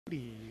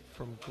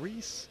From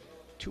Greece,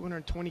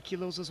 220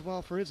 kilos as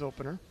well for his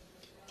opener.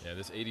 Yeah,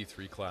 this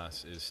 83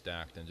 class is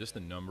stacked, and just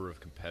the number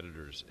of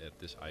competitors at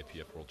this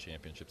IPF World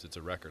Championships, it's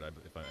a record.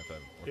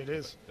 It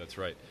is. That's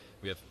right.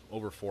 We have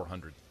over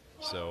 400,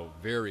 so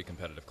very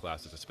competitive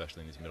classes,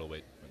 especially in these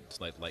middleweight,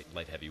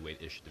 light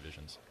heavyweight-ish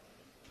divisions.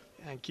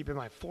 And keep in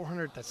mind,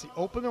 400, that's the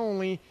open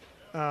only.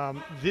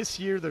 This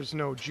year, there's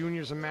no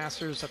juniors and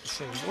masters at the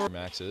same world.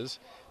 Max is.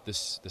 The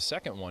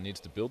second one needs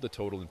to build the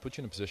total and put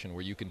you in a position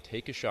where you can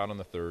take a shot on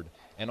the third,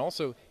 and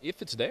also,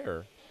 if it's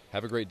there,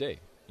 have a great day.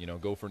 You know,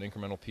 go for an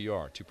incremental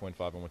PR,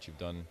 2.5 on what you've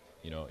done,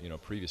 you know,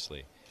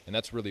 previously. And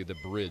that's really the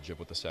bridge of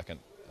what the second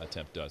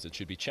attempt does. It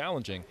should be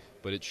challenging,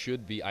 but it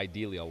should be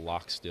ideally a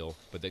lock still,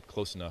 but that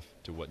close enough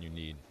to what you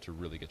need to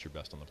really get your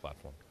best on the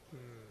platform.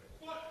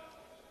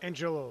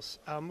 Angelos,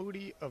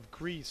 Almouti of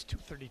Greece,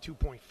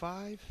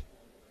 232.5.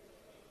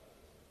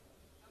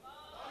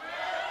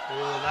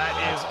 Oh,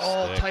 that is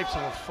all types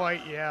of a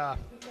fight, yeah.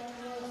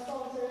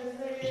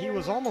 He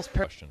was almost...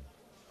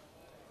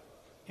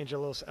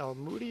 Angelos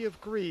Almouti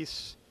of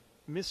Greece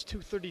missed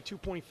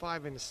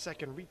 232.5 in the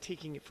second,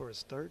 retaking it for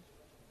his third.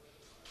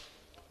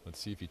 Let's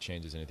see if he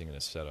changes anything in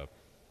his setup.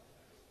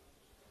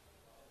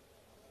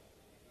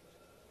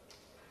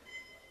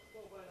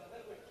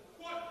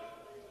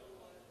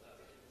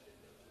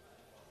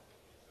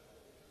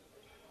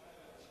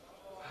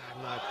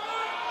 I'm not...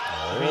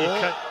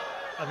 Oh.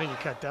 I think you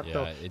cut depth, yeah,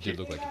 though. It did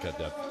look like you cut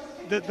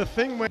depth. The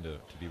thing when... To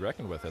be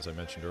reckoned with, as I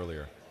mentioned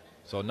earlier.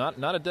 So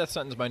not a death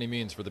sentence by any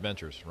means for the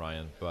benchers,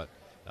 Ryan, but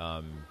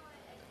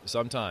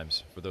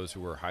sometimes for those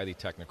who are highly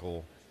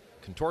technical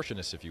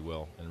contortionists, if you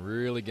will, and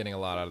really getting a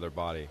lot out of their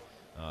body,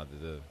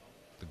 the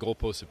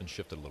goalposts have been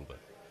shifted a little bit.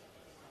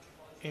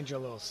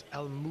 Angelos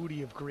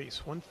Almouti of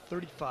Greece,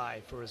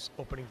 135 for his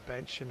opening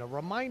bench. And a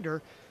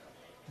reminder,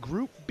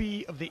 Group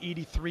B of the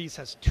 83s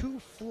has 2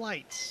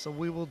 flights, so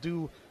we will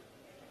do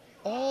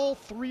all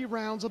 3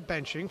 rounds of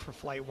benching for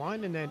flight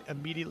 1, and then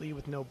immediately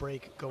with no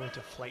break go into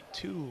flight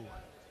 2.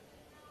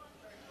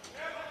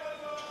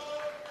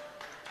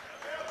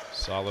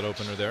 Solid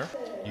opener there.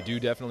 You do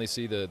definitely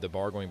see the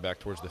bar going back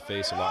towards the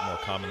face a lot more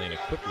commonly in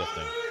equipped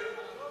lifting.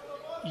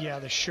 Yeah,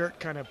 the shirt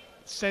kind of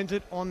sends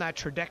it on that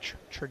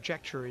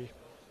trajectory.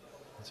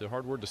 It's a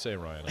hard word to say,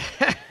 Ryan.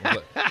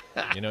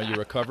 You know, you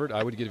recovered.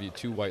 I would give you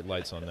 2 white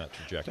lights on that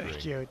trajectory.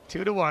 Thank you.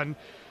 2-1.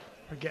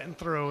 We're getting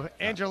through.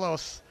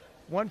 Angelos,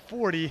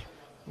 140.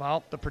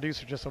 Well, the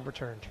producer just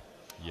overturned.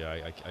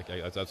 Yeah,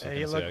 that's what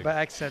He looked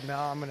back, said, no,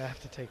 I'm going to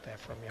have to take that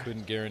from you.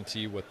 Couldn't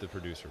guarantee what the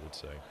producer would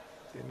say.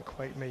 Didn't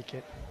quite make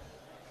it.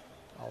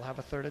 I'll have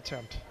a third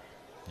attempt.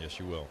 Yes,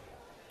 you will.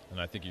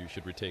 And I think you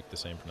should retake the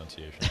same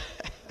pronunciation.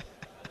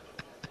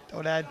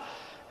 Don't add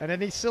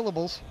any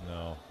syllables.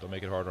 No, don't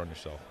make it harder on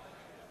yourself.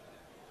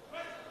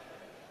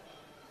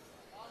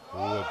 Ooh,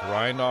 a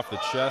grind off the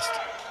chest.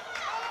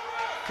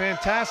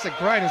 Fantastic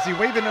grind. Is he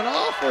waving it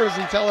off, or is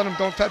he telling him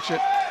don't touch it?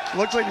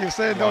 Looks like he's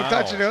saying don't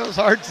touch it. It was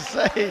hard to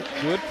say.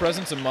 Good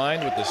presence of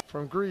mind with this.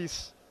 From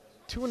Greece,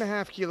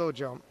 2.5 kilo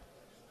jump.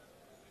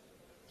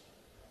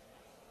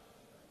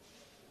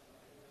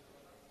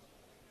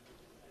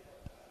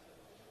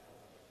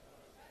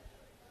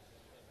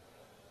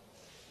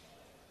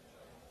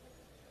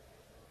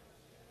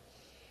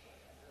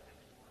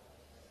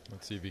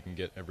 Let's see if he can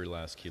get every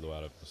last kilo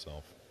out of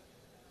himself.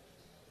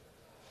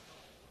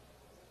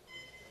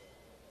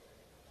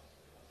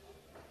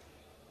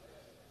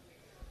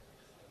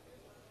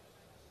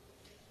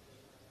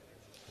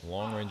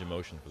 Long range of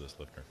motion for this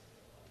lifter.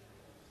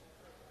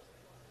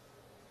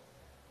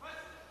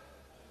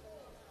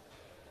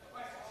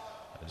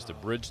 Just a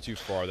bridge too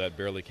far. That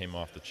barely came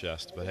off the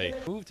chest. But hey,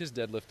 moved his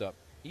deadlift up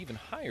even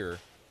higher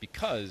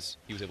because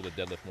he was able to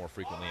deadlift more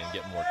frequently and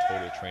get more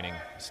total training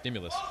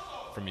stimulus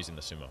from using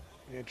the sumo.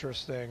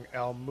 Interesting.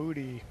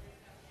 Almouti,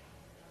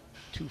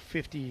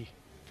 250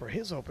 for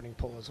his opening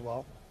pull as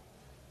well.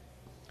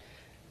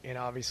 And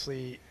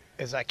obviously,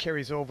 as that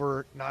carries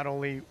over, not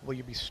only will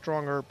you be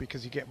stronger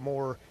because you get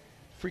more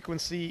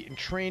frequency in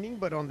training,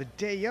 but on the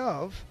day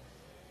of,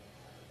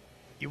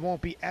 you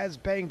won't be as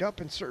banged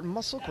up in certain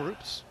muscle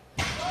groups,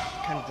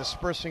 kind of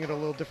dispersing it a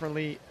little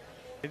differently.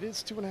 It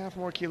is 2.5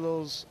 more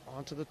kilos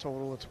onto the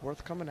total. It's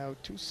worth coming out.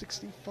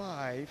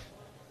 265.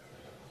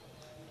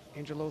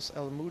 Angelos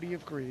Almouti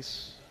of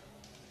Greece.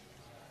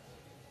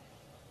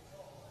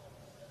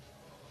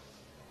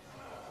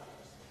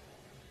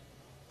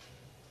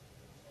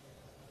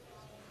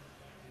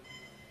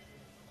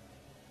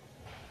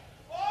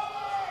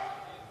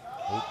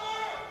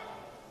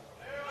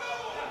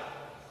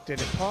 Did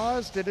it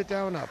pause? Did it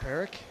down up,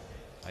 Eric?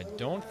 I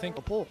don't think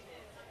a pull.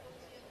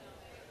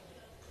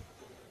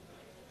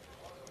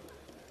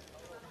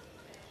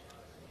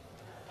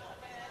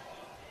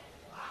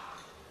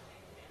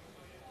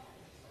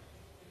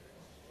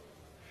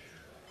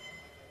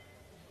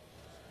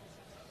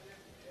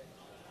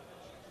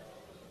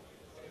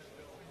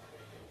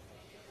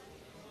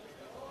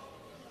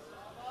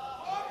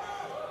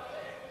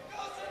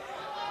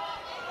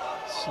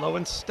 Slow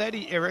and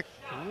steady, Eric.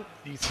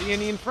 Do you see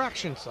any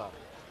infractions, though?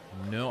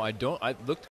 No, I don't. I looked